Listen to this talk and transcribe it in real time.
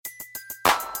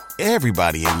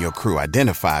Everybody in your crew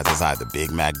identifies as either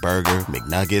Big Mac Burger,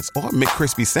 McNuggets, or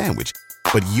McCrispy Sandwich.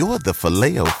 But you're the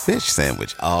Filet-O-Fish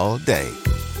Sandwich all day.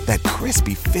 That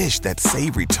crispy fish, that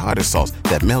savory tartar sauce,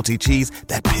 that melty cheese,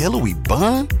 that pillowy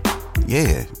bun.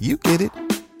 Yeah, you get it.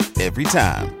 Every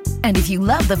time. And if you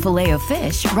love the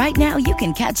Filet-O-Fish, right now you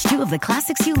can catch two of the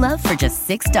classics you love for just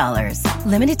 $6.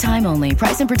 Limited time only.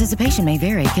 Price and participation may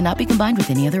vary. Cannot be combined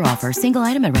with any other offer. Single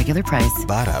item at regular price.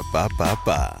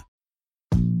 Ba-da-ba-ba-ba.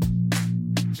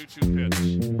 2-2 pitch.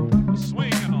 A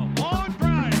swing and a long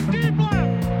drive. Deep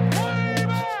left. Way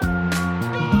back.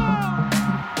 Gone!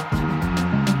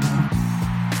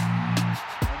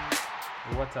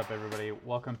 What's up, everybody?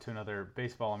 Welcome to another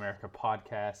Baseball America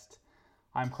podcast.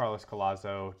 I'm Carlos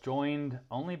Collazo, joined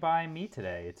only by me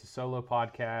today. It's a solo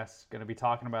podcast. Going to be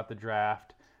talking about the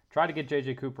draft. Tried to get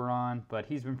JJ Cooper on, but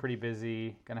he's been pretty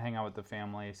busy. Going to hang out with the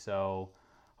family, so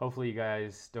hopefully you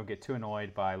guys don't get too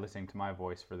annoyed by listening to my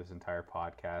voice for this entire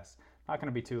podcast. Not going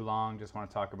to be too long. Just want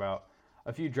to talk about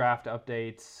a few draft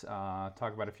updates,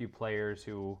 talk about a few players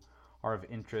who are of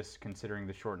interest considering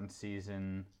the shortened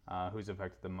season, who's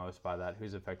affected the most by that,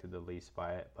 who's affected the least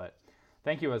by it. But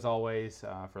thank you, as always,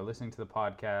 for listening to the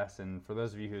podcast. And for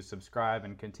those of you who subscribe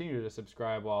and continue to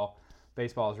subscribe while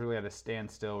baseball is really at a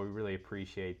standstill, we really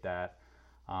appreciate that.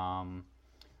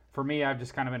 For me, I've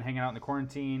just kind of been hanging out in the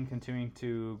quarantine, continuing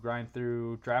to grind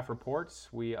through draft reports.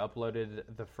 We uploaded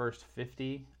the first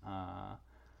 50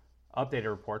 updated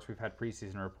reports. We've had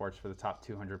preseason reports for the top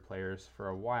 200 players for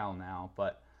a while now.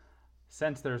 But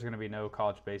since there's going to be no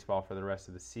college baseball for the rest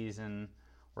of the season,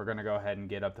 we're going to go ahead and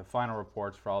get up the final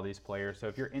reports for all these players. So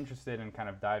if you're interested in kind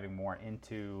of diving more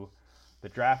into the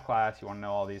draft class, you want to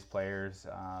know all these players,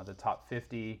 the top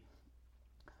 50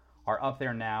 are up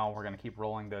there now. We're going to keep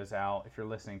rolling those out. If you're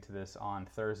listening to this on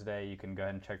Thursday, you can go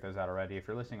ahead and check those out already. If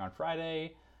you're listening on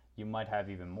Friday, you might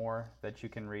have even more that you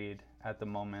can read at the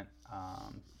moment.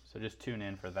 So just tune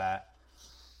in for that.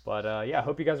 But yeah,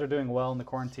 hope you guys are doing well in the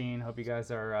quarantine. Hope you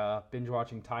guys are binge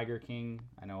watching Tiger King.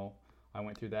 I know I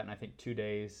went through that in, I think, 2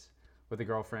 days with a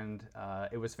girlfriend.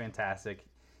 It was fantastic.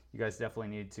 You guys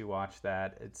definitely need to watch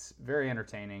that. It's very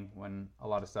entertaining when a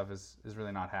lot of stuff is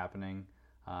really not happening.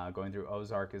 Going through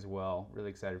Ozark as well. Really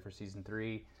excited for season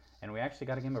 3. And we actually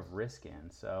got a game of Risk in.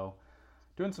 So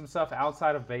doing some stuff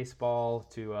outside of baseball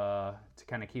to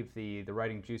kind of keep the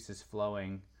writing juices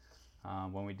flowing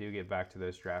when we do get back to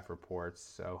those draft reports.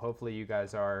 So hopefully you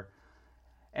guys are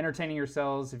entertaining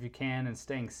yourselves if you can and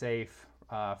staying safe.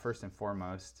 First and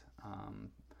foremost.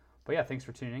 But yeah, thanks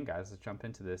for tuning in, guys. Let's jump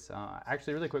into this.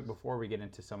 Actually, really quick before we get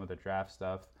into some of the draft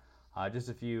stuff, just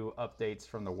a few updates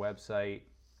from the website.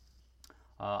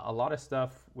 A lot of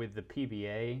stuff with the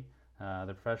PBA,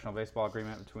 the Professional Baseball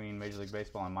Agreement between Major League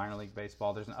Baseball and Minor League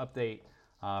Baseball. There's an update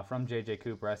from JJ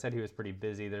Cooper. I said he was pretty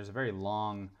busy. There's a very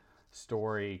long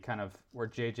story kind of where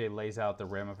JJ lays out the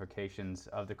ramifications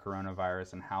of the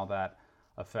coronavirus and how that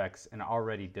affects an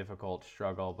already difficult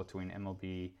struggle between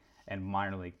MLB and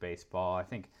minor league baseball. I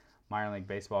think minor league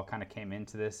baseball kind of came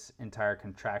into this entire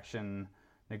contraction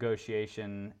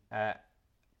negotiation at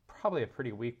probably a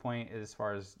pretty weak point as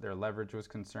far as their leverage was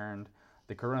concerned.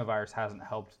 The coronavirus hasn't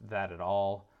helped that at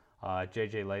all.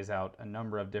 JJ lays out a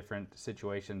number of different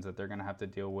situations that they're going to have to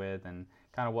deal with and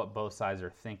kind of what both sides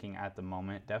are thinking at the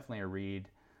moment. Definitely a read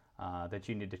that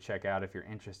you need to check out if you're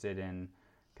interested in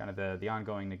kind of the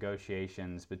ongoing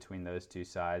negotiations between those two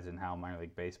sides and how minor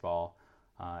league baseball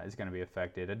is going to be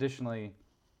affected. Additionally,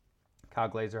 Kyle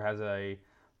Glazer has a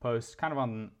post kind of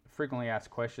on frequently asked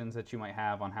questions that you might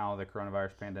have on how the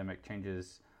coronavirus pandemic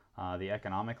changes the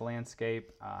economic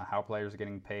landscape, how players are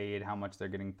getting paid, how much they're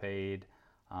getting paid,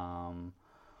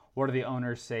 what are the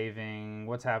owners saving,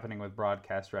 what's happening with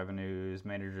broadcast revenues,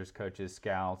 managers, coaches,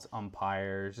 scouts,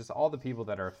 umpires, just all the people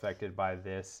that are affected by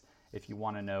this. If you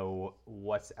want to know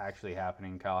what's actually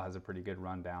happening, Kyle has a pretty good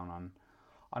rundown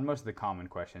on most of the common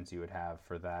questions you would have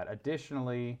for that.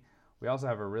 Additionally, we also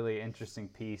have a really interesting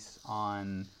piece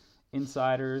on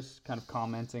insiders kind of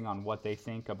commenting on what they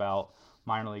think about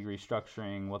minor league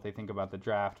restructuring, what they think about the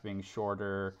draft being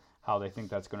shorter, how they think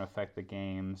that's going to affect the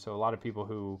game. So a lot of people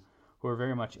who are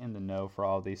very much in the know for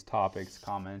all of these topics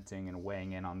commenting and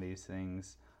weighing in on these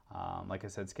things. Like I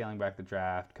said, scaling back the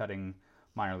draft, cutting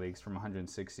minor leagues from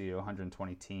 160 to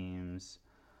 120 teams,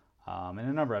 and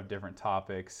a number of different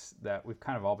topics that we've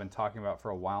kind of all been talking about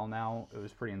for a while now. It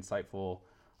was pretty insightful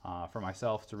for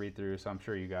myself to read through, so I'm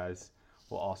sure you guys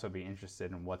will also be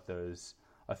interested in what those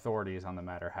authorities on the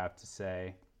matter have to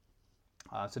say.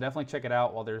 So definitely check it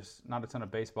out. While there's not a ton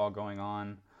of baseball going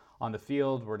on the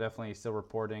field, we're definitely still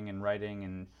reporting and writing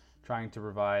and trying to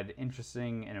provide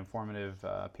interesting and informative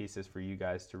pieces for you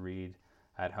guys to read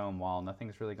at home while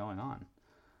nothing's really going on.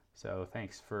 So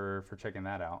thanks for checking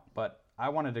that out. But I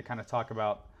wanted to kind of talk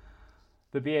about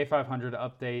the BA 500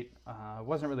 update. It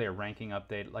wasn't really a ranking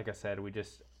update. Like I said, we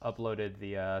just uploaded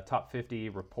the top 50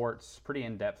 reports, pretty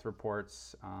in-depth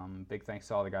reports. Big thanks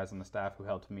to all the guys on the staff who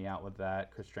helped me out with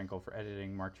that. Chris Trinkle for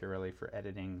editing, Mark Chiarelli for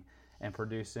editing and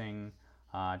producing,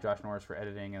 Josh Norris for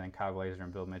editing, and then Kyle Glazer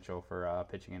and Bill Mitchell for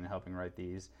pitching in and helping write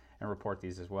these and report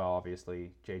these as well.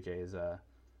 Obviously, JJ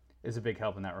is a big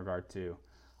help in that regard too.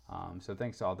 So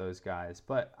thanks to all those guys.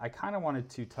 But I kind of wanted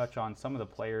to touch on some of the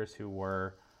players who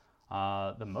were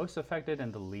the most affected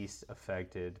and the least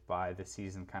affected by the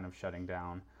season kind of shutting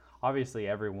down. Obviously,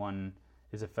 everyone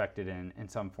is affected in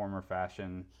some form or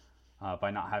fashion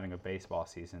by not having a baseball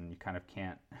season. You kind of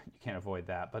can't avoid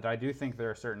that. But I do think there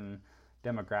are certain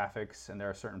demographics and there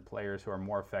are certain players who are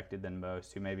more affected than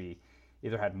most, who maybe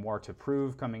either had more to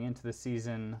prove coming into the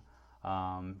season,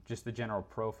 just the general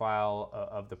profile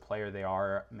of the player they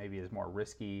are maybe is more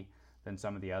risky than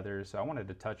some of the others. So I wanted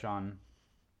to touch on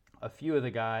a few of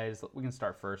the guys. We can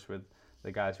start first with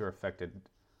the guys who are affected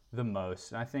the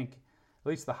most. And I think at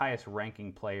least the highest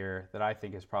ranking player that I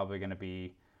think is probably going to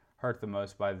be hurt the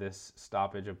most by this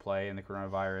stoppage of play in the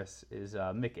coronavirus is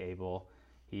Mick Abel.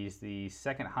 He's the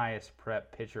second highest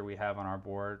prep pitcher we have on our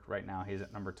board. Right now he's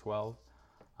at number 12.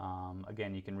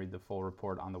 Again, you can read the full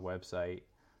report on the website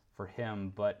for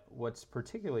him. But what's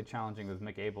particularly challenging with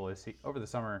Mick Abel is over the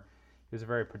summer, he was a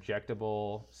very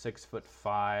projectable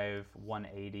 6'5",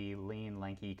 180, lean,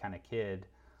 lanky kind of kid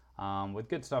with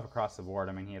good stuff across the board.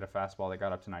 I mean, he had a fastball that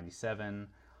got up to 97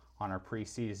 on our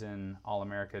preseason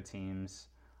All-America teams.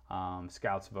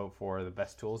 Scouts vote for the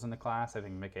best tools in the class. I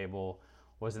think Mick Abel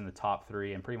was in the top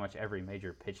 3 in pretty much every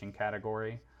major pitching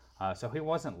category. So he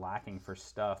wasn't lacking for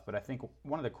stuff, but I think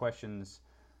one of the questions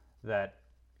that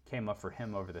came up for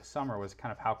him over the summer was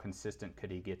kind of how consistent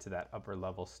could he get to that upper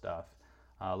level stuff.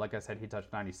 Like I said, he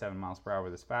touched 97 miles per hour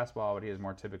with his fastball, but he is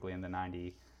more typically in the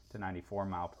 90 to 94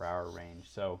 mile per hour range.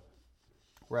 So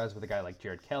whereas with a guy like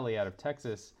Jared Kelly out of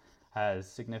Texas has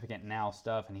significant now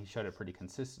stuff and he showed it pretty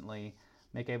consistently,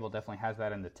 Mick Abel definitely has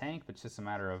that in the tank, but it's just a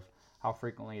matter of how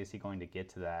frequently is he going to get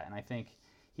to that. And I think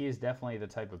he is definitely the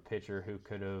type of pitcher who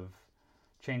could have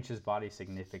changed his body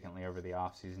significantly over the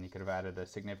offseason. He could have added a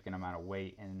significant amount of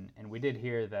weight, and we did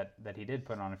hear that he did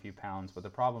put on a few pounds, but the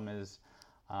problem is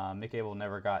Mick Abel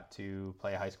never got to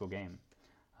play a high school game.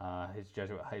 His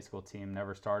Jesuit high school team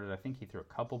never started. I think he threw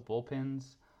a couple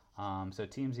bullpens. So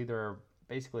teams either are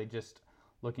basically just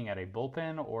looking at a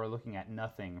bullpen or looking at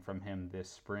nothing from him this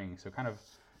spring. So kind of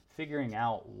figuring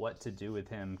out what to do with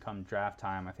him come draft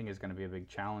time, I think is going to be a big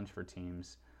challenge for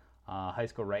teams. High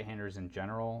school right-handers in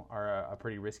general are a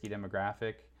pretty risky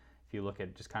demographic. If you look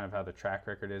at just kind of how the track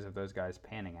record is of those guys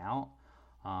panning out,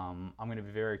 I'm going to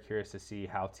be very curious to see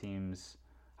how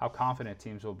confident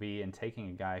teams will be in taking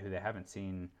a guy who they haven't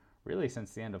seen really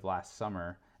since the end of last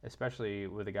summer, especially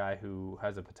with a guy who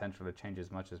has the potential to change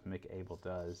as much as Mick Abel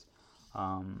does.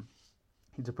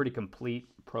 He's a pretty complete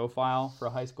profile for a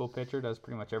high school pitcher, does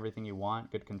pretty much everything you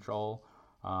want, good control,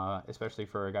 especially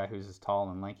for a guy who's as tall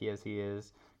and lanky as he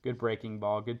is, good breaking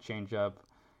ball, good changeup,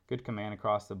 good command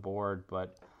across the board,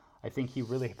 but I think he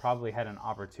really probably had an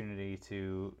opportunity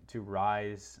to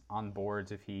rise on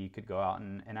boards if he could go out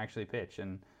and actually pitch.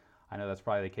 And I know that's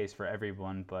probably the case for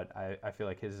everyone, but I feel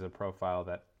like his is a profile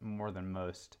that more than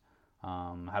most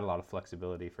had a lot of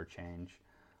flexibility for change.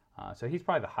 So he's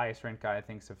probably the highest ranked guy I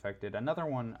think is affected.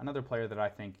 Another player that I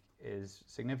think is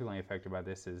significantly affected by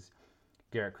this is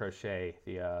Garrett Crochet,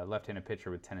 the left-handed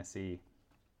pitcher with Tennessee.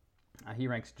 He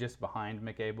ranks just behind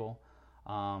Mick Abel.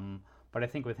 But I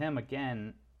think with him,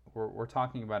 again, we're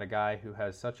talking about a guy who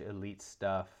has such elite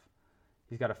stuff.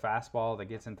 He's got a fastball that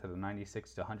gets into the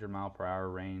 96 to 100 mile per hour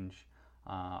range,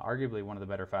 arguably one of the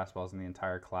better fastballs in the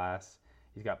entire class.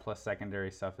 He's got plus secondary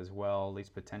stuff as well, at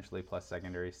least potentially plus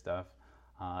secondary stuff.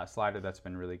 A slider that's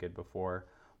been really good before.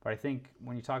 But I think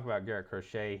when you talk about Garrett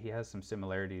Crochet, he has some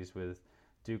similarities with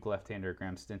Duke left-hander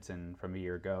Graham Stinson from a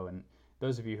year ago. And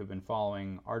those of you who've been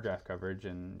following our draft coverage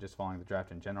and just following the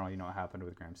draft in general, you know what happened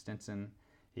with Graham Stinson.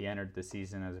 He entered the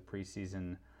season as a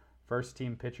preseason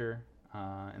first-team pitcher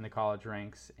in the college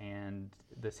ranks, and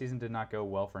the season did not go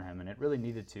well for him. And it really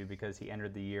needed to, because he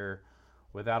entered the year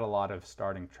without a lot of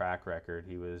starting track record.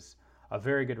 He was a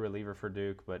very good reliever for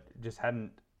Duke, but just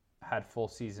hadn't had full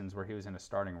seasons where he was in a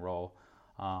starting role.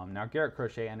 Now Garrett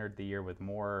Crochet entered the year with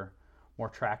more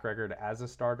track record as a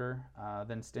starter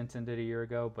than Stinson did a year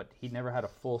ago, but he never had a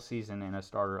full season in a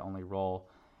starter-only role,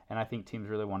 and I think teams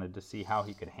really wanted to see how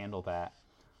he could handle that.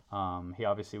 He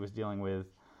obviously was dealing with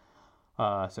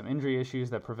some injury issues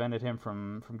that prevented him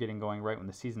from getting going right when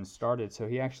the season started. So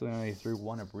he actually only threw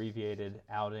one abbreviated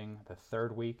outing the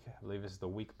third week. I believe this is the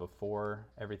week before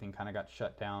everything kind of got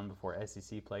shut down, before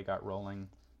SEC play got rolling.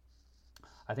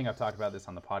 I think I've talked about this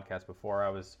on the podcast before. I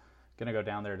was going to go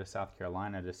down there to South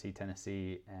Carolina to see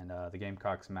Tennessee and the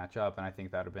Gamecocks match up, and I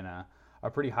think that would have been a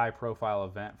pretty high-profile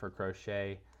event for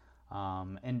Crochet.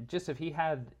 And just if he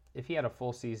had a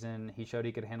full season, he showed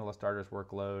he could handle a starter's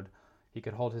workload. He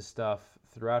could hold his stuff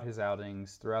throughout his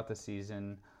outings, throughout the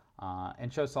season,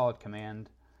 and show solid command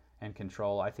and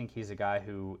control. I think he's a guy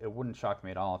who, it wouldn't shock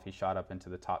me at all if he shot up into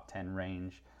the top 10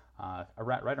 range,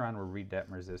 right around where Reed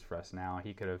Detmers is for us now.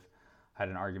 He could have had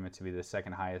an argument to be the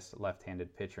second highest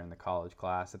left-handed pitcher in the college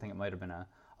class. I think it might have been a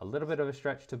little bit of a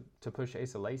stretch to push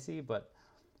Asa Lacy, but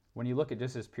when you look at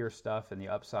just his pure stuff and the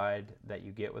upside that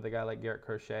you get with a guy like Garrett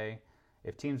Crochet,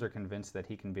 if teams are convinced that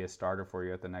he can be a starter for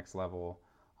you at the next level,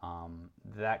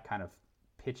 that kind of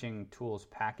pitching tools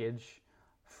package,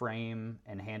 frame,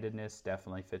 and handedness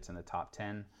definitely fits in the top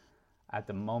 10. At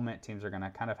the moment, teams are going to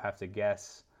kind of have to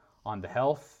guess on the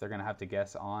health. They're going to have to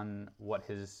guess on what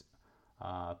his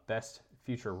best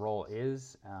future role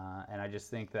is. And I just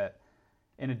think that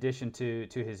in addition to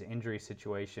his injury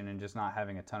situation and just not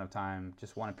having a ton of time,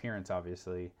 just one appearance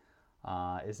obviously,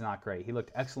 is not great. He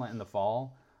looked excellent in the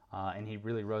fall, and he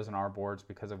really rose on our boards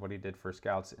because of what he did for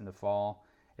scouts in the fall.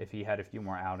 If he had a few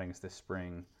more outings this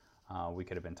spring, we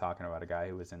could have been talking about a guy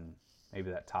who was in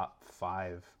maybe that top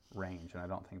 5 range, and I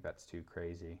don't think that's too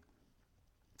crazy.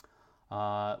 We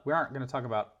aren't going to talk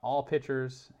about all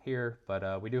pitchers here,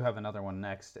 but we do have another one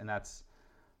next, and that's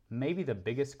maybe the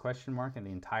biggest question mark in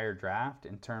the entire draft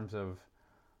in terms of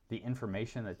the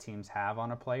information that teams have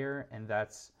on a player, and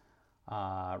that's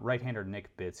right-hander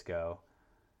Nick Bitsko.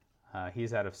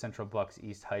 He's out of Central Bucks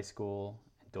East High School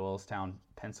in Doylestown,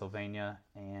 Pennsylvania,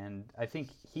 and I think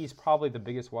he's probably the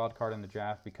biggest wild card in the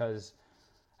draft because,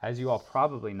 as you all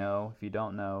probably know, if you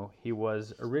don't know, he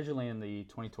was originally in the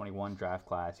 2021 draft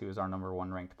class. He was our number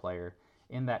 1 ranked player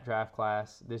in that draft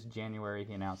class. This January,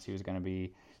 he announced he was going to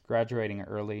be graduating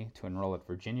early to enroll at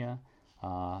Virginia,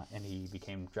 and he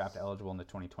became draft eligible in the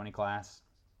 2020 class.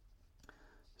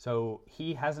 So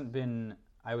he hasn't been,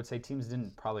 I would say teams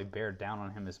didn't probably bear down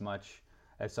on him as much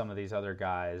as some of these other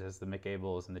guys, as the Mick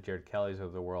Abels and the Jared Kellys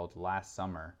of the world last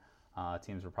summer.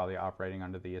 Teams were probably operating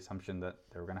under the assumption that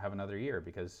they were going to have another year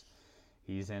because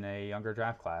he's in a younger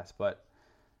draft class. But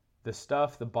the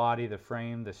stuff, the body, the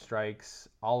frame, the strikes,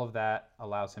 all of that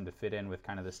allows him to fit in with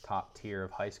kind of this top tier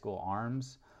of high school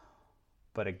arms.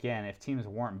 But again, if teams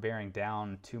weren't bearing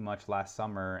down too much last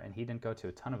summer, and he didn't go to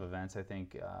a ton of events, I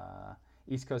think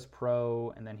East Coast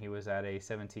Pro, and then he was at a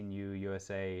 17U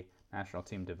USA National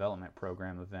Team Development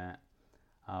Program event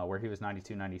where he was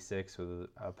 92-96 with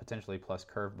a potentially plus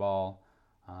curveball,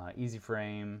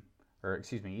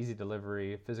 easy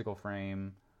delivery, physical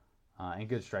frame, and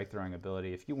good strike throwing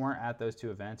ability. If you weren't at those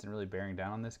two events and really bearing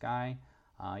down on this guy,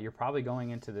 you're probably going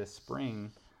into this spring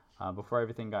before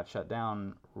everything got shut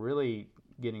down, really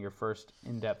getting your first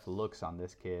in-depth looks on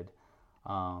this kid.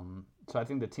 So I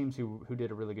think the teams who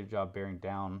did a really good job bearing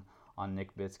down on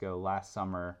Nick Bitsko last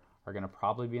summer are going to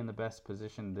probably be in the best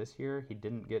position this year. He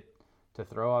didn't get to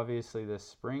throw, obviously, this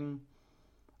spring,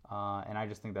 and I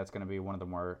just think that's going to be one of the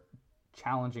more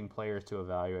challenging players to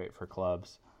evaluate for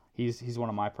clubs. He's one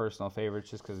of my personal favorites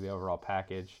just because of the overall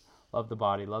package. Love the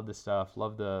body, love the stuff,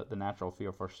 love the natural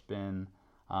feel for spin,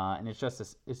 and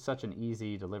it's such an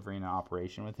easy delivery and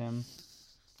operation with him.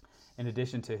 In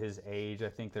addition to his age, I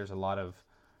think there's a lot of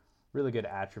really good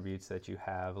attributes that you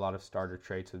have, a lot of starter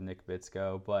traits with Nick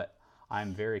Bitsko, but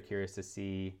I'm very curious to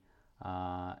see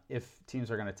if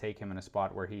teams are going to take him in a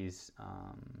spot where he's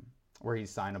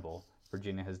signable.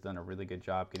 Virginia has done a really good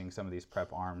job getting some of these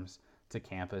prep arms to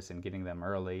campus and getting them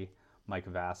early. Mike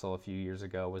Vassell a few years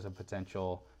ago was a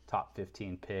potential top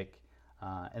 15 pick.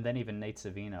 And then even Nate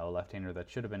Savino, a left-hander that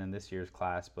should have been in this year's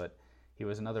class, but he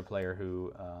was another player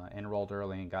who enrolled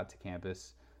early and got to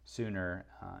campus sooner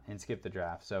and skipped the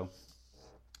draft. So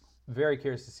very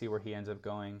curious to see where he ends up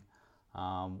going.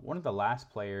 One of the last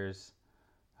players,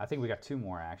 I think we got 2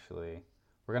 more actually.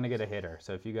 We're going to get a hitter.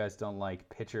 So if you guys don't like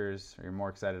pitchers or you're more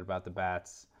excited about the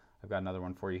bats, I've got another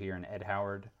one for you here in Ed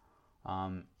Howard.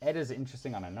 Ed is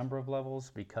interesting on a number of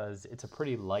levels because it's a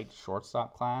pretty light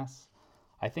shortstop class.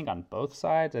 I think on both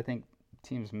sides, I think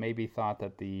teams maybe thought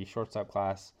that the shortstop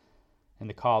class in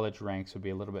the college ranks would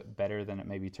be a little bit better than it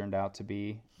maybe turned out to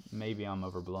be. Maybe I'm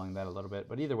overblowing that a little bit.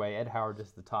 But either way, Ed Howard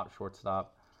is the top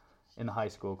shortstop in the high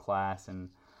school class. And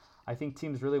I think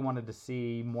teams really wanted to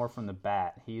see more from the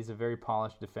bat. He's a very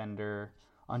polished defender,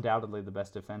 undoubtedly the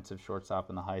best defensive shortstop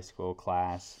in the high school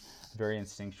class. Very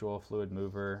instinctual, fluid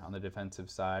mover on the defensive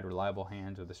side, reliable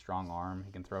hands with a strong arm.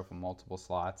 He can throw from multiple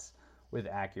slots with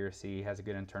accuracy. He has a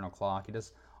good internal clock. He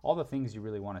does all the things you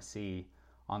really want to see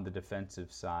on the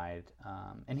defensive side.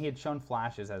 And he had shown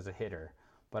flashes as a hitter,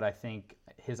 but I think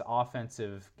his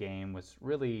offensive game was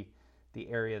really the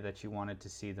area that you wanted to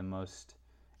see the most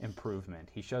improvement.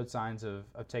 He showed signs of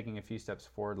taking a few steps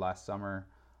forward last summer,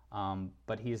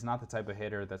 but he is not the type of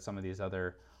hitter that some of these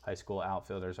other high school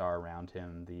outfielders are around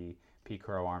him, the P.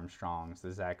 Crow Armstrongs,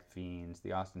 the Zach Fiends,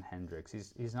 the Austin Hendricks.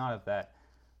 He's not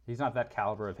that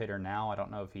caliber of hitter now. I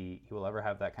don't know if he will ever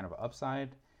have that kind of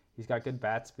upside. He's got good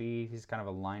bat speed. He's kind of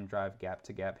a line drive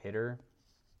gap-to-gap hitter.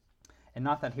 And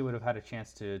not that he would have had a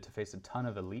chance to face a ton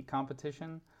of elite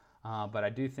competition, but I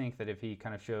do think that if he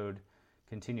kind of showed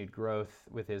continued growth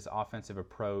with his offensive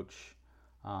approach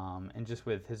and just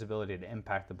with his ability to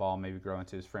impact the ball, maybe grow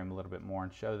into his frame a little bit more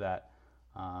and show that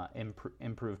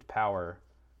improved power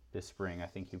this spring, I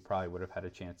think he probably would have had a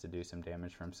chance to do some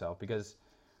damage for himself, because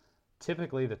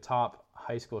typically the top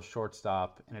high school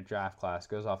shortstop in a draft class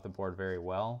goes off the board very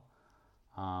well.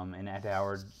 And Ed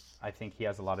Howard, I think he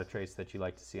has a lot of traits that you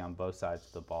like to see on both sides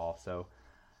of the ball. So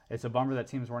it's a bummer that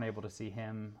teams weren't able to see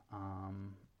him.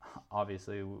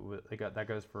 Obviously, that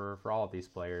goes for all of these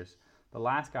players. The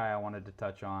last guy I wanted to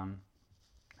touch on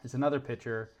is another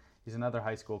pitcher. He's another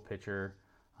high school pitcher.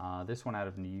 This one out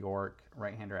of New York,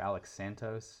 right-hander Alex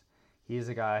Santos. He is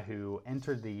a guy who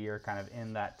entered the year kind of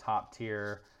in that top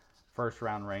tier first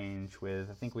round range with,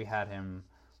 I think we had him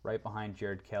right behind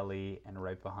Jared Kelly and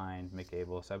right behind Mick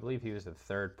Abel. So I believe he was the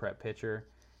third prep pitcher.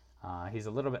 He's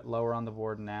a little bit lower on the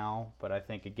board now, but I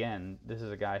think, again, this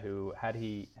is a guy who, had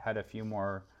he had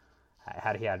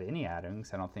any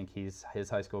outings, I don't think his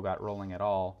high school got rolling at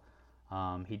all.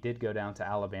 He did go down to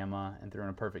Alabama and threw in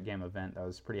a perfect game event that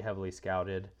was pretty heavily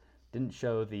scouted. Didn't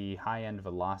show the high-end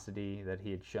velocity that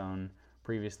he had shown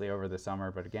previously over the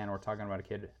summer, but again, we're talking about a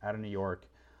kid out of New York,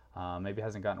 maybe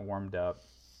hasn't gotten warmed up.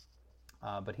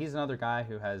 But he's another guy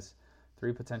who has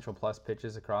 3 potential plus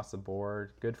pitches across the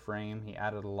board, good frame. He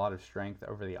added a lot of strength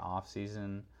over the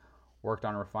offseason, worked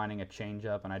on refining a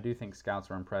changeup, and I do think scouts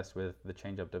were impressed with the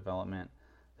changeup development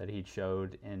that he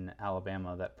showed in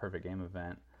Alabama, that perfect game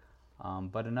event.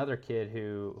 But another kid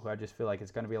who I just feel like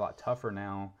it's going to be a lot tougher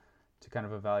now to kind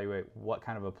of evaluate what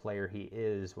kind of a player he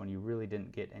is when you really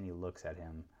didn't get any looks at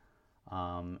him.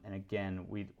 And again,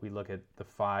 we look at the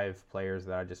 5 players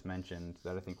that I just mentioned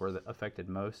that I think were affected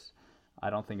most. I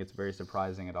don't think it's very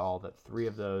surprising at all that 3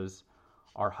 of those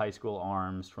are high school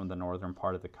arms from the northern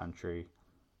part of the country.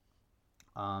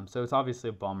 So it's obviously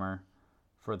a bummer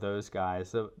for those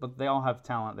guys. But they all have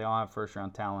talent. They all have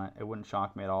first-round talent. It wouldn't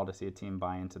shock me at all to see a team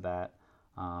buy into that.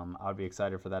 I would be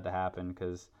excited for that to happen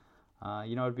because,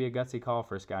 it'd be a gutsy call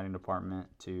for a scouting department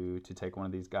to take one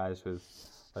of these guys with,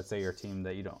 let's say, your team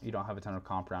that you don't have a ton of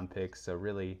comp round picks. So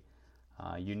really,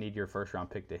 you need your first-round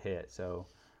pick to hit. So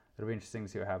it'll be interesting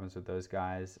to see what happens with those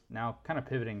guys. Now, kind of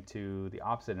pivoting to the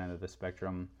opposite end of the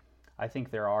spectrum, I think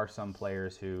there are some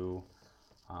players who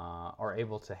are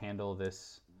able to handle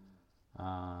this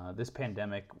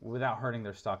pandemic without hurting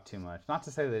their stock too much. Not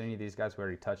to say that any of these guys we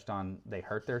already touched on, they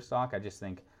hurt their stock. I just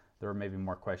think there were maybe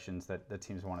more questions that the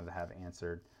teams wanted to have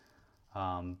answered.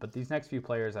 But these next few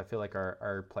players I feel like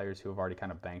are players who have already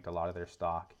kind of banked a lot of their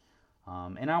stock.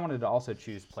 And I wanted to also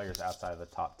choose players outside of the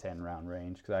top 10 round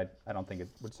range because I don't think it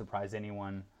would surprise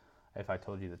anyone if I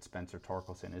told you that Spencer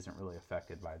Torkelson isn't really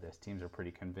affected by this. Teams are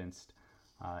pretty convinced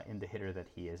in the hitter that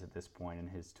he is at this point in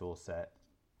his tool set.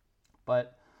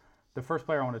 But the first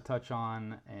player I want to touch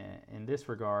on in this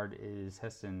regard is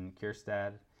Heston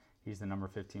Kjerstad. He's the number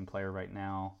 15 player right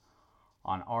now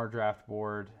on our draft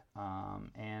board,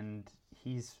 and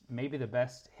he's maybe the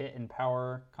best hit and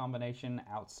power combination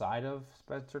outside of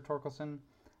Spencer Torkelson.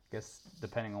 I guess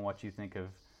depending on what you think of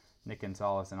Nick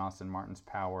Gonzalez and Austin Martin's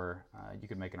power, you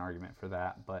could make an argument for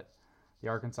that. But the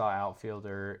Arkansas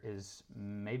outfielder is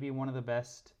maybe one of the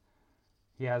best.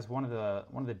 He has one of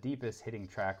the deepest hitting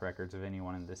track records of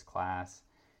anyone in this class.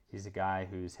 He's a guy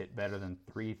who's hit better than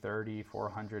 330,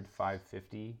 400,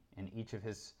 550 in each of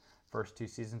his first 2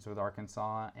 seasons with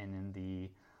Arkansas, and in the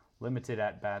limited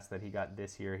at-bats that he got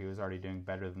this year, he was already doing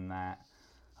better than that.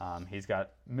 He's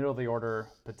got middle-of-the-order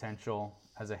potential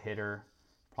as a hitter,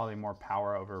 probably more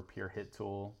power over a pure hit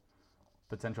tool,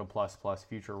 potential plus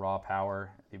future raw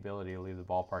power, the ability to leave the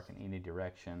ballpark in any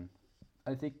direction.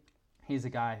 I think he's a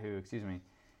guy who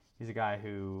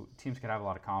teams could have a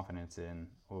lot of confidence in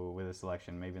with a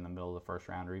selection, maybe in the middle of the first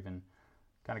round or even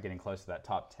kind of getting close to that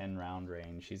top 10 round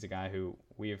range. He's a guy who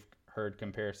we have heard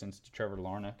comparisons to Trevor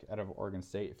Lornick out of Oregon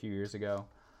State a few years ago.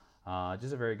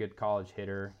 Just a very good college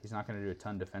hitter. He's not going to do a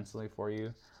ton defensively for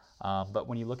you. But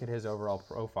when you look at his overall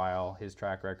profile, his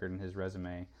track record, and his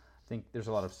resume, I think there's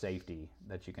a lot of safety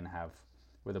that you can have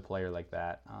with a player like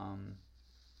that.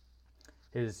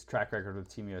 His track record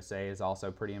with Team USA is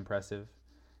also pretty impressive.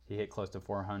 He hit close to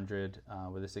 400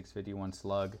 with a 651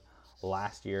 slug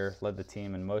last year, led the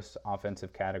team in most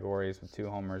offensive categories with 2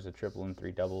 homers, a triple, and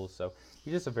 3 doubles. So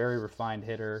he's just a very refined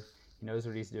hitter. He knows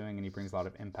what he's doing, and he brings a lot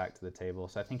of impact to the table.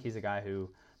 So I think he's a guy who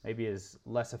maybe is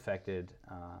less affected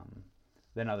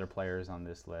than other players on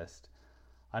this list.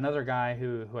 Another guy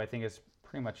who I think has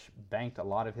pretty much banked a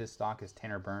lot of his stock is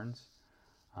Tanner Burns.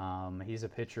 He's a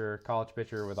pitcher, college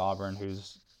pitcher with Auburn,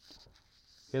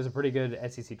 he has a pretty good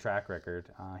SEC track record.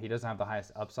 He doesn't have the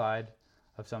highest upside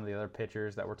of some of the other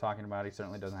pitchers that we're talking about. He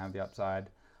certainly doesn't have the upside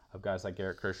of guys like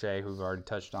Garrett Crochet, who we've already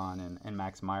touched on, and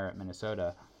Max Meyer at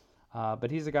Minnesota. But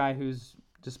he's a guy who's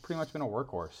just pretty much been a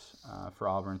workhorse for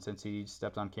Auburn since he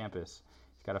stepped on campus.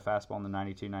 He's got a fastball in the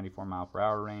 92, 94 mile per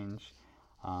hour range.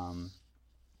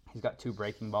 He's got 2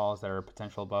 breaking balls that are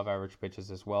potential above average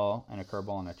pitches as well, and a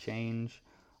curveball and a change.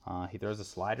 He throws a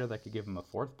slider that could give him a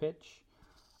 4th pitch.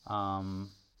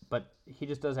 But he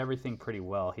just does everything pretty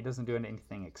well. He doesn't do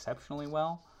anything exceptionally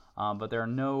well, but there are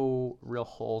no real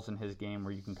holes in his game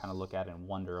where you can kind of look at it and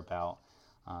wonder about.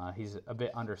 He's a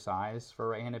bit undersized for a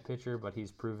right-handed pitcher, but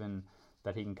he's proven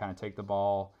that he can kind of take the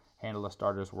ball, handle a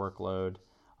starter's workload,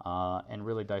 and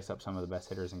really dice up some of the best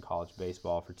hitters in college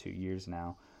baseball for 2 years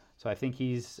now. So I think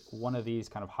he's one of these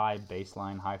kind of high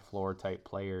baseline, high floor type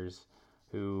players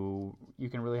who you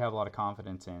can really have a lot of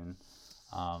confidence in.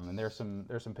 And there's some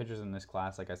pitchers in this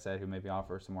class, like I said, who maybe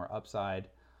offer some more upside,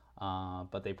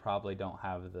 but they probably don't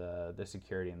have the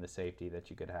security and the safety that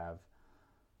you could have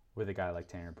with a guy like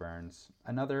Tanner Burns.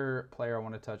 Another player I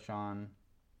want to touch on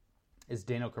is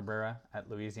Daniel Cabrera at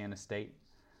Louisiana State.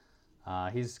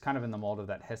 He's kind of in the mold of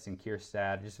that Heston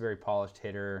Kjerstad, just a very polished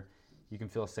hitter. You can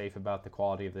feel safe about the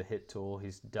quality of the hit tool.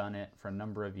 He's done it for a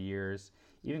number of years,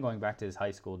 even going back to his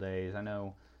high school days. I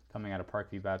know coming out of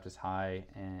Parkview Baptist High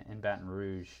in Baton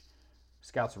Rouge,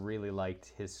 scouts really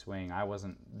liked his swing. I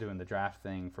wasn't doing the draft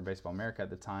thing for Baseball America at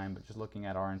the time, but just looking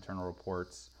at our internal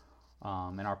reports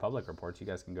and our public reports, you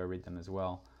guys can go read them as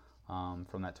well,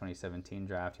 from that 2017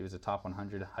 draft. He was a top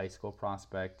 100 high school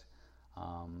prospect,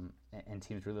 and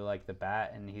teams really liked the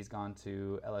bat, and he's gone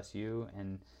to LSU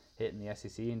and hit in the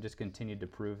SEC and just continued to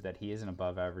prove that he is an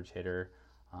above average hitter.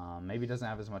 Maybe doesn't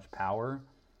have as much power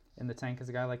in the tank as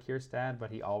a guy like Kjerstad,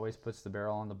 but he always puts the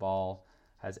barrel on the ball,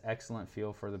 has excellent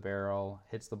feel for the barrel,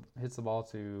 hits the ball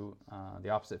to the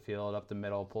opposite field, up the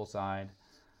middle, pull side,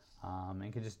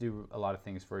 and can just do a lot of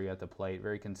things for you at the plate.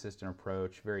 Very consistent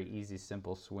approach, very easy,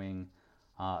 simple swing.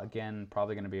 Again,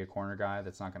 probably going to be a corner guy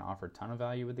that's not going to offer a ton of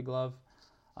value with the glove,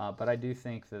 but I do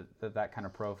think that kind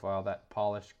of profile, that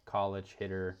polished college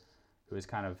hitter who has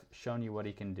kind of shown you what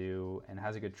he can do and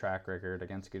has a good track record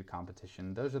against good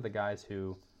competition, those are the guys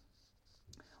who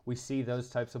we see those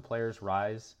types of players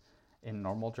rise in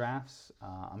normal drafts.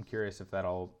 I'm curious if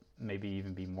that'll maybe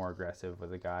even be more aggressive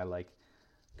with a guy like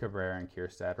Cabrera and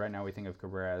Kjerstad. Right now we think of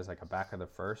Cabrera as like a back of the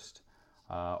first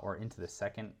or into the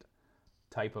second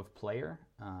type of player.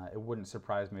 It wouldn't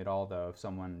surprise me at all, though, if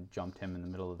someone jumped him in the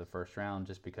middle of the first round,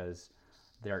 just because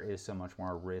there is so much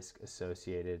more risk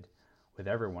associated with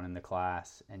everyone in the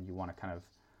class, and you want to kind of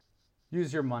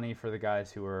use your money for the guys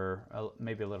who are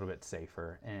maybe a little bit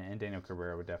safer, and Daniel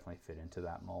Cabrera would definitely fit into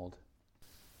that mold.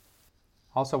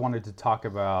 Also wanted to talk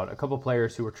about a couple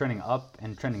players who were trending up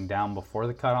and trending down before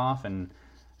the cutoff, and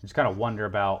just kind of wonder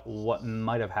about what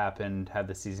might have happened had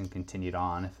the season continued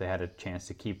on, if they had a chance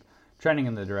to keep trending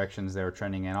in the directions they were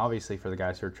trending in. Obviously, for the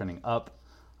guys who are trending up,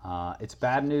 it's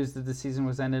bad news that the season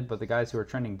was ended, but the guys who are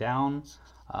trending down,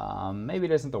 maybe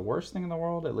it isn't the worst thing in the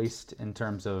world, at least in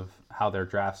terms of how their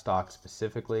draft stock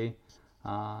specifically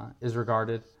is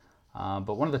regarded.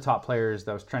 But one of the top players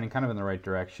that was trending kind of in the right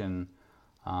direction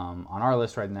on our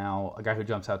list right now, a guy who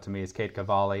jumps out to me is Cade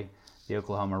Cavalli, the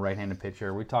Oklahoma right-handed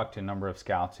pitcher. We talked to a number of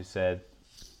scouts who said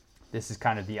this is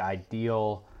kind of the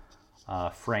ideal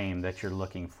frame that you're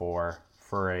looking for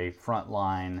a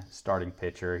frontline starting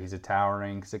pitcher. He's a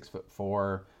towering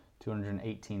 6'4",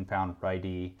 218-pound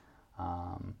righty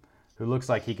who looks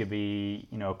like he could be,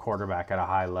 a quarterback at a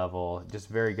high level. Just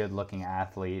very good-looking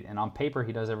athlete, and on paper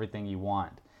he does everything you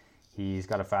want. He's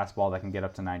got a fastball that can get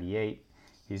up to 98.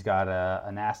 He's got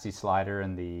a nasty slider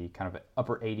in the kind of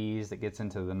upper 80s that gets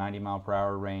into the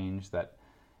 90-mile-per-hour range that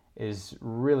is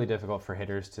really difficult for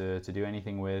hitters to do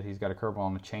anything with. He's got a curveball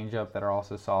and a changeup that are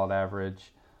also solid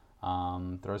average.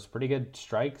 Throws pretty good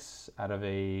strikes out of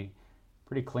a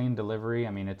pretty clean delivery.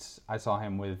 I mean, I saw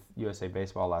him with USA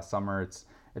Baseball last summer. It's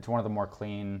it's one of the more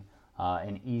clean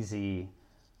and easy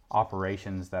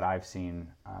operations that I've seen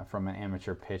from an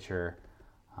amateur pitcher.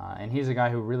 And he's a guy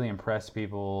who really impressed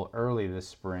people early this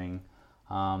spring.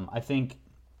 I think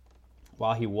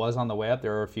while he was on the way up,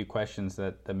 there were a few questions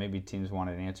that maybe teams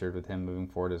wanted answered with him moving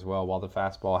forward as well. While the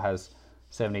fastball has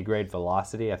 70 grade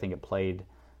velocity, I think it played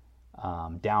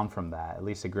down from that, at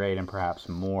least a grade and perhaps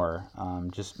more,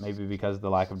 just maybe because of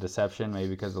the lack of deception, maybe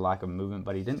because of the lack of movement,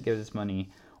 but he didn't get as many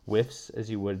whiffs as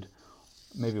you would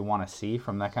maybe want to see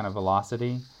from that kind of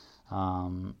velocity.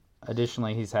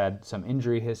 Additionally, he's had some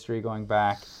injury history going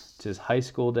back to his high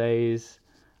school days,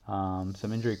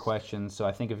 some injury questions, so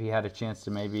I think if he had a chance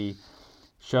to maybe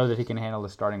show that he can handle the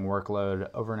starting workload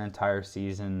over an entire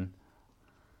season,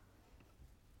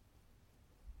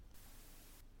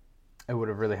 it would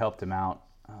have really helped him out.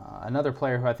 Another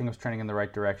player who I think was trending in the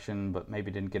right direction, but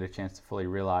maybe didn't get a chance to fully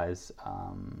realize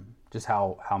just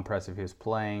how impressive he was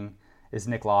playing, is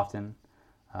Nick Loftin,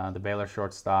 the Baylor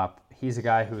shortstop. He's a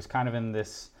guy who's kind of in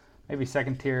this maybe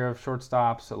second tier of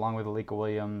shortstops, along with Alika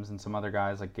Williams and some other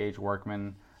guys like Gage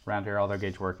Workman around here, although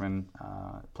Gage Workman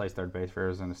plays third base for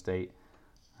Arizona State.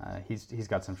 He's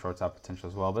got some shortstop potential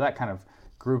as well. But that kind of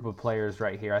group of players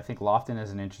right here, I think Loftin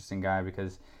is an interesting guy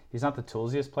because he's not the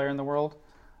toolsiest player in the world,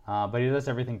 but he does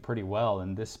everything pretty well.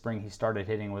 And this spring he started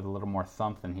hitting with a little more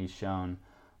thump than he's shown.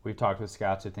 We've talked with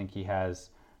scouts who think he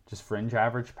has just fringe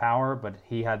average power, but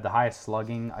he had the highest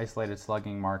isolated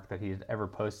slugging mark that he's ever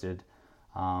posted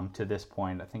to this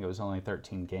point. I think it was only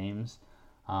 13 games.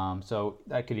 So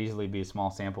that could easily be a small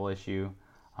sample issue.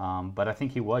 But I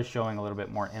think he was showing a little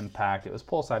bit more impact. It was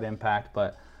pull side impact,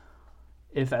 but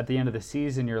if at the end of the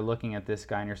season you're looking at this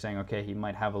guy and you're saying, okay, he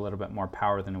might have a little bit more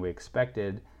power than we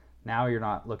expected, now you're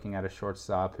not looking at a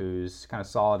shortstop who's kind of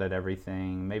solid at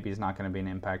everything. Maybe he's not going to be an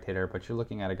impact hitter, but you're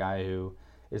looking at a guy who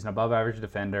is an above average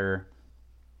defender,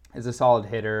 is a solid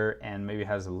hitter, and maybe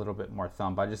has a little bit more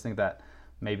thump. I just think that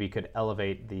maybe could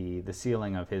elevate the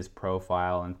ceiling of his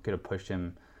profile and could have pushed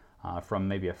him from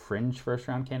maybe a fringe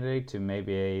first-round candidate to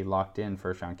maybe a locked-in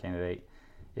first-round candidate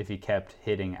if he kept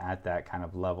hitting at that kind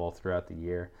of level throughout the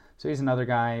year. So he's another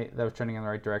guy that was trending in the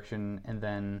right direction. And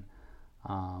then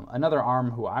another arm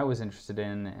who I was interested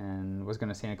in and was going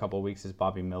to see in a couple of weeks is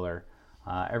Bobby Miller.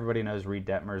 Everybody knows Reed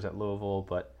Detmers at Louisville,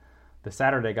 but the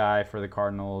Saturday guy for the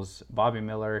Cardinals, Bobby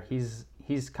Miller, he's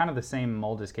kind of the same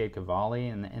mold as Cade Cavalli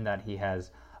in that he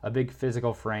has a big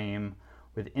physical frame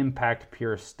with impact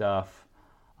pure stuff.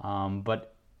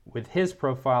 But with his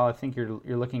profile, I think you're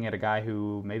looking at a guy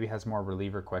who maybe has more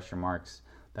reliever question marks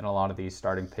than a lot of these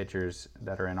starting pitchers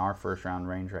that are in our first round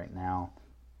range right now.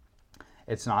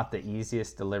 It's not the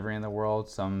easiest delivery in the world.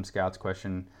 Some scouts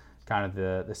question kind of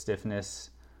the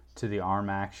stiffness to the arm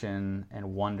action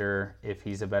and wonder if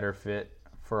he's a better fit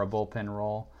for a bullpen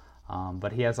role.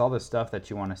 But he has all the stuff that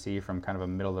you want to see from kind of a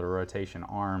middle of the rotation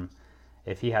arm.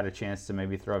 If he had a chance to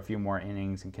maybe throw a few more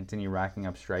innings and continue racking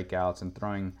up strikeouts and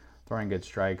throwing good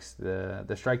strikes,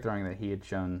 the strike throwing that he had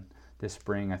shown this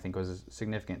spring I think was a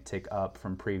significant tick up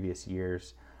from previous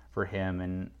years for him.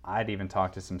 And I'd even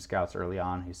talked to some scouts early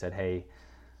on who said, hey,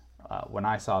 when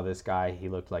I saw this guy, he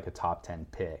looked like a top 10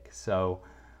 pick. So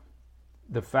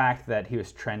the fact that he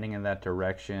was trending in that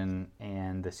direction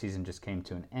and the season just came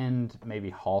to an end maybe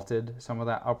halted some of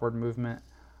that upward movement.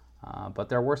 But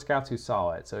there were scouts who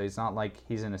saw it. So it's not like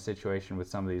he's in a situation with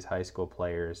some of these high school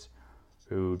players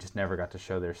who just never got to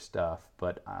show their stuff.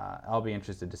 But I'll be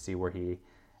interested to see where he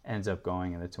ends up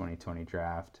going in the 2020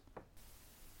 draft.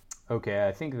 Okay,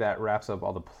 I think that wraps up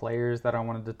all the players that I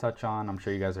wanted to touch on. I'm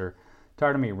sure you guys are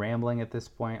tired of me rambling at this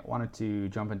point. Wanted to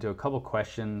jump into a couple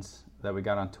questions that we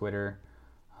got on Twitter.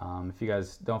 If you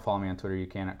guys don't follow me on Twitter, you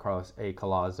can at Carlos A.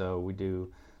 Collazo. We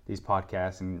do these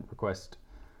podcasts and request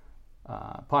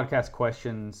podcast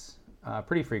questions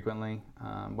pretty frequently.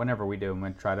 Whenever we do, I'm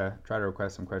going to try to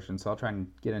request some questions. So I'll try and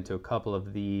get into a couple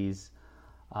of these.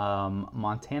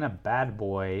 Montana Bad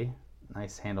Boy,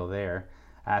 nice handle there,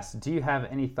 asks, do you have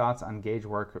any thoughts on Gage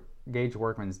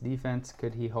Workman's defense?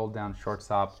 Could he hold down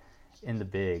shortstop in the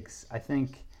bigs? I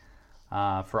think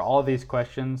for all of these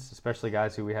questions, especially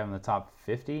guys who we have in the top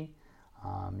 50,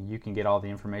 you can get all the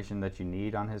information that you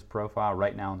need on his profile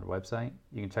right now on the website.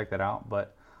 You can check that out.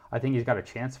 But I think he's got a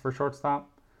chance for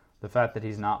shortstop. The fact that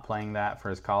he's not playing that for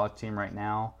his college team right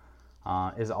now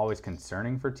is always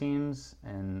concerning for teams.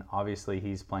 And obviously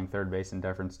he's playing third base in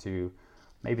deference to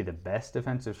maybe the best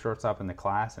defensive shortstop in the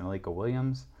class in Alika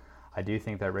Williams. I do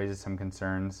think that raises some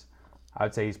concerns. I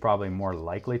would say he's probably more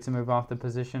likely to move off the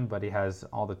position, but he has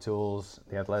all the tools,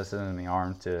 the athleticism, and the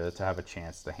arm to have a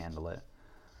chance to handle it.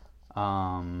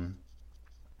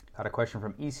 Got a question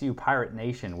from ECU Pirate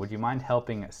Nation. Would you mind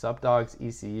helping Subdogs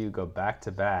ECU go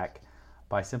back-to-back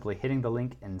by simply hitting the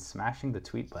link and smashing the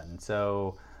tweet button?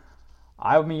 So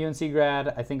I'm a UNC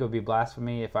grad. I think it would be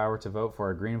blasphemy if I were to vote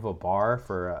for a Greenville bar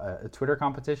for a Twitter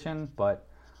competition, but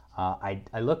I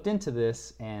looked into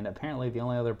this, and apparently the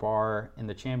only other bar in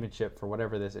the championship for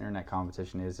whatever this internet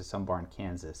competition is some bar in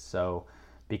Kansas. So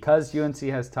because UNC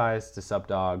has ties to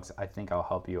Subdogs, I think I'll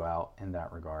help you out in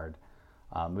that regard.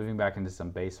 Moving back into some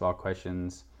baseball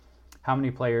questions. How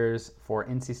many players for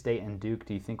NC State and Duke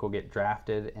do you think will get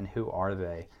drafted, and who are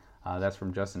they? That's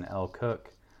from Justin L.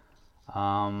 Cook.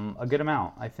 A good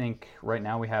amount. I think right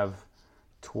now we have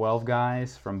 12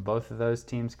 guys from both of those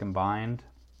teams combined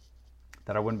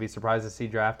that I wouldn't be surprised to see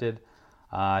drafted.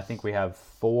 I think we have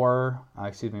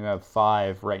we have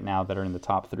 5 right now that are in the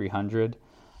top 300.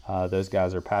 Those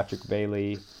guys are Patrick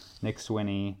Bailey, Nick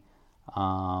Swinney,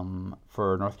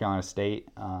 for North Carolina State,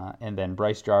 and then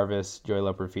Bryce Jarvis, Joey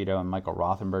Loperfido, and Michael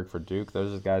Rothenberg for Duke.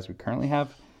 Those are the guys we currently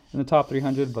have in the top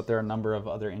 300, but there are a number of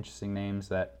other interesting names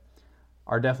that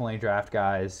are definitely draft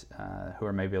guys who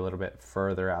are maybe a little bit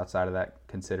further outside of that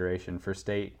consideration. For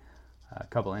State, a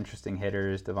couple interesting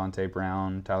hitters, Devontae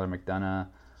Brown, Tyler McDonough,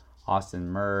 Austin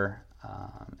Murr,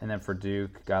 and then for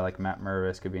Duke, a guy like Matt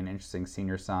Mervis could be an interesting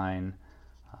senior sign.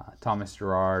 Thomas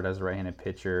Gerard as a right-handed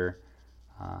pitcher.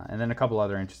 And then a couple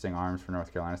other interesting arms for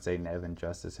North Carolina State, and Evan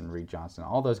Justice and Reed Johnson.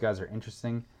 All those guys are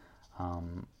interesting.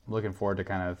 Looking forward to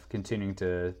kind of continuing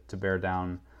to bear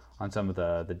down on some of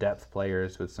the depth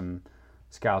players with some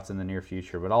scouts in the near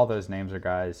future. But all those names are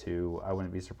guys who I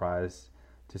wouldn't be surprised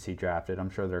to see drafted. I'm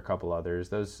sure there are a couple others.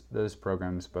 Those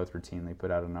programs both routinely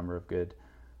put out a number of good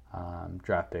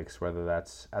draft picks, whether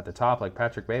that's at the top like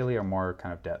Patrick Bailey or more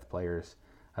kind of depth players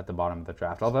at the bottom of the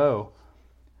draft. Although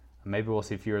maybe we'll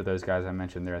see fewer of those guys I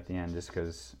mentioned there at the end, just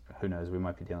because, who knows, we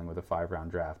might be dealing with a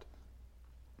 5-round draft.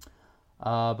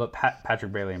 But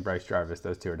Patrick Bailey and Bryce Jarvis,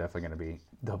 those two are definitely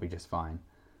they'll be just fine.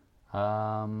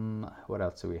 What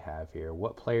else do we have here?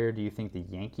 What player do you think the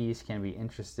Yankees can be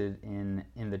interested in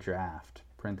the draft?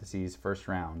 Parentheses, first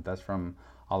round. That's from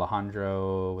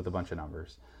Alejandro with a bunch of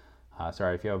numbers.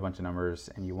 Sorry, if you have a bunch of numbers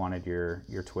and you wanted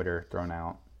your Twitter thrown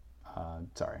out,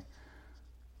 sorry.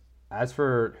 As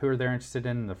for who they're interested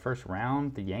in the first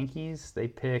round, the Yankees, they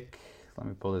pick, let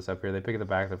me pull this up here, they pick at the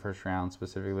back of the first round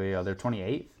specifically. They're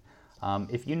 28th.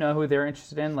 If you know who they're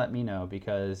interested in, let me know,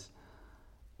 because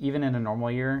even in a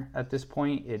normal year at this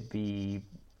point, it'd be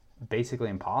basically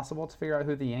impossible to figure out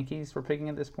who the Yankees were picking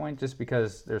at this point, just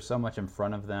because there's so much in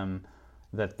front of them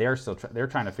that they're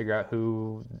trying to figure out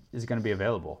who is going to be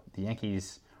available. The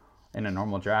Yankees in a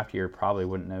normal draft year probably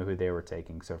wouldn't know who they were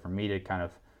taking. So for me to kind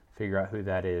of figure out who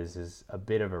that is a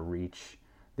bit of a reach.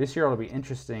 This year it'll be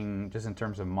interesting just in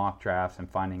terms of mock drafts and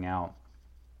finding out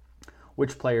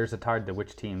which players are tied to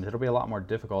which teams. It'll be a lot more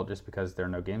difficult just because there are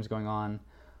no games going on.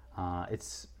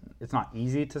 It's not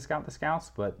easy to scout the scouts,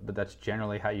 but that's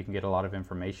generally how you can get a lot of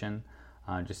information.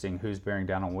 Just seeing who's bearing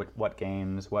down on what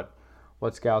games, what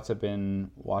scouts have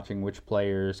been watching which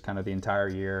players kind of the entire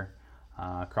year,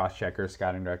 cross-checkers,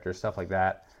 scouting directors, stuff like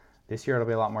that. This year it'll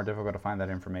be a lot more difficult to find that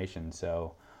information.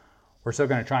 So we're still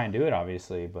going to try and do it,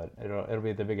 obviously, but it'll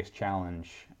be the biggest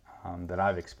challenge that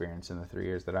I've experienced in the 3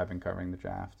 years that I've been covering the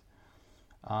draft.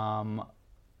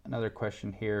 Another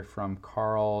question here from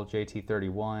Carl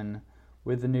JT31.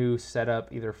 With the new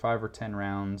setup, either 5 or 10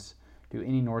 rounds, do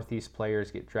any Northeast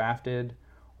players get drafted,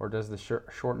 or does the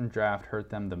shortened draft hurt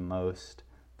them the most?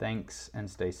 Thanks, and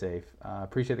stay safe.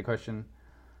 Appreciate the question.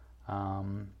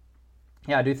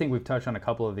 Yeah, I do think we've touched on a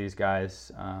couple of these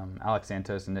guys. Alex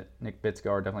Santos and Nick Bitsko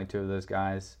are definitely two of those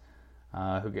guys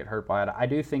who get hurt by it. I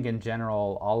do think in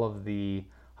general, all of the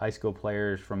high school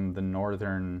players from the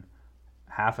northern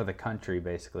half of the country,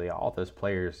 basically, all those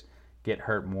players get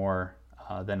hurt more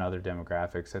than other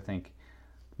demographics. I think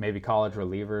maybe college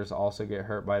relievers also get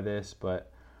hurt by this,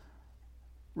 but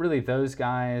really those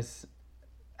guys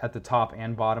at the top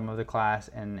and bottom of the class,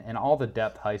 and all the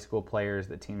depth high school players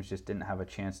that teams just didn't have a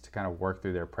chance to kind of work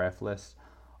through their pref list,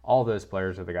 all those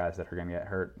players are the guys that are going to get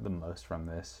hurt the most from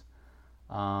this.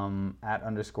 At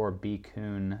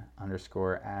 _BCoon_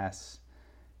 asks,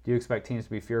 do you expect teams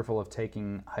to be fearful of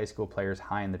taking high school players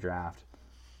high in the draft?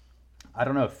 I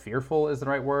don't know if fearful is the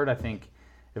right word. I think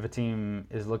if a team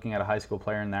is looking at a high school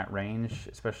player in that range,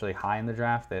 especially high in the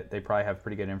draft, that they probably have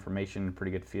pretty good information and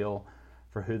pretty good feel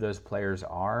for who those players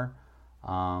are.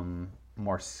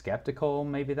 More skeptical,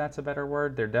 maybe that's a better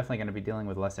word. They're definitely going to be dealing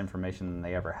with less information than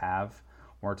they ever have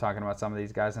when we're talking about some of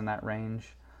these guys in that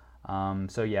range.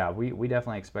 So yeah, we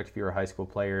definitely expect fewer high school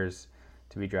players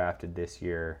to be drafted this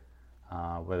year,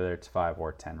 whether it's 5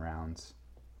 or 10 rounds.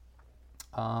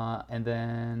 And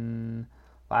then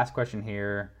last question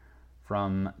here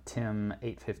from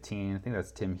Tim815. I think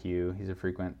that's Tim Hugh. He's a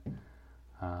frequent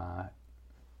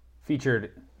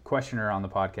featured questioner on the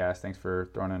podcast. Thanks for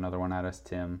throwing another one at us,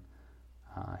 Tim.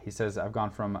 He says, I've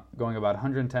gone from going about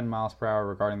 110 miles per hour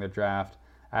regarding the draft,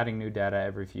 adding new data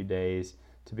every few days,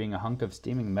 to being a hunk of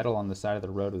steaming metal on the side of the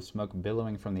road with smoke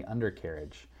billowing from the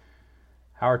undercarriage.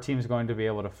 How are teams going to be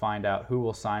able to find out who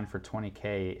will sign for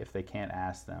 $20K if they can't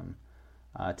ask them?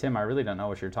 Tim, I really don't know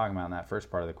what you're talking about in that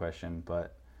first part of the question,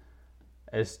 but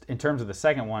in terms of the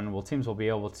second one, teams will be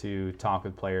able to talk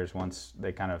with players once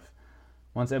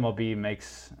MLB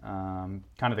makes kind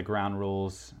of the ground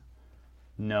rules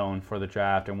known for the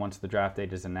draft, and once the draft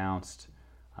date is announced,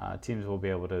 teams will be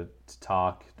able to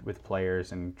talk with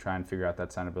players and try and figure out that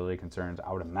signability concerns,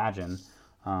 I would imagine.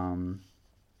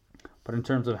 But in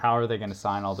terms of how are they going to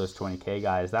sign all those $20K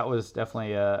guys, that was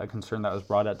definitely a concern that was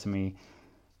brought up to me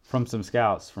from some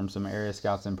scouts, from some area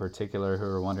scouts in particular, who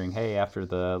are wondering, hey, after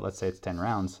let's say it's 10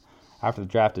 rounds, after the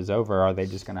draft is over, are they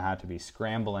just going to have to be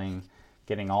scrambling,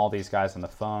 getting all these guys on the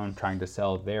phone, trying to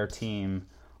sell their team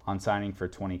on signing for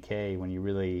 $20K when you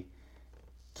really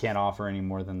can't offer any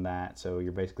more than that? So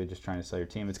you're basically just trying to sell your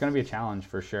team. It's going to be a challenge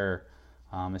for sure,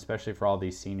 especially for all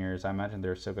these seniors. I imagine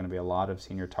there's still going to be a lot of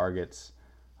senior targets.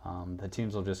 The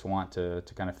teams will just want to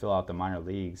kind of fill out the minor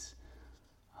leagues.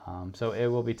 So it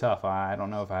will be tough. I don't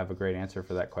know if I have a great answer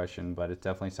for that question, but it's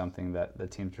definitely something that the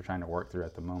teams are trying to work through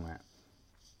at the moment.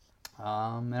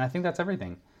 And I think that's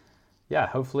everything. Yeah,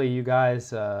 hopefully you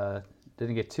guys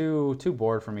didn't get too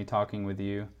bored from me talking with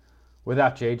you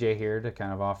without JJ here to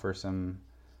kind of offer some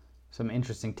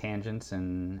interesting tangents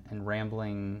and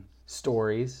rambling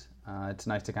stories. It's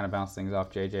nice to kind of bounce things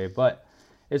off JJ, but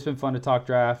it's been fun to talk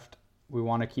draft. We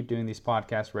want to keep doing these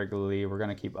podcasts regularly. We're going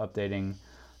to keep updating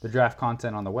the draft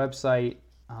content on the website.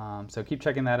 So keep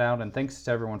checking that out. And thanks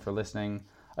to everyone for listening.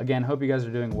 Again, hope you guys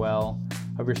are doing well.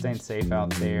 Hope you're staying safe out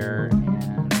there.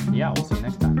 And yeah, we'll see you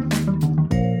next time.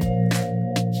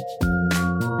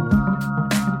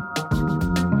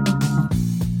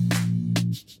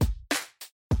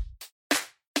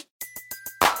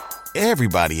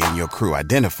 Everybody in your crew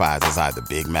identifies as either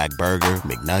Big Mac Burger,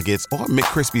 McNuggets, or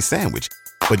McCrispy Sandwich.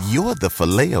 But you're the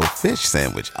Filet-O-Fish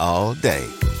Sandwich all day.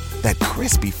 That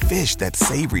crispy fish, that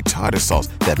savory tartar sauce,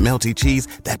 that melty cheese,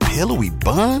 that pillowy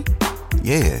bun.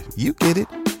 Yeah, you get it.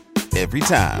 Every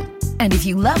time. And if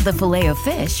you love the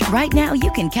Filet-O-Fish, right now you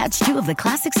can catch two of the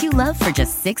classics you love for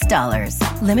just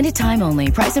 $6. Limited time only.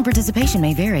 Price and participation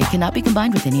may vary. Cannot be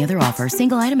combined with any other offer.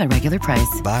 Single item at regular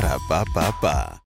price. Ba-da-ba-ba-ba.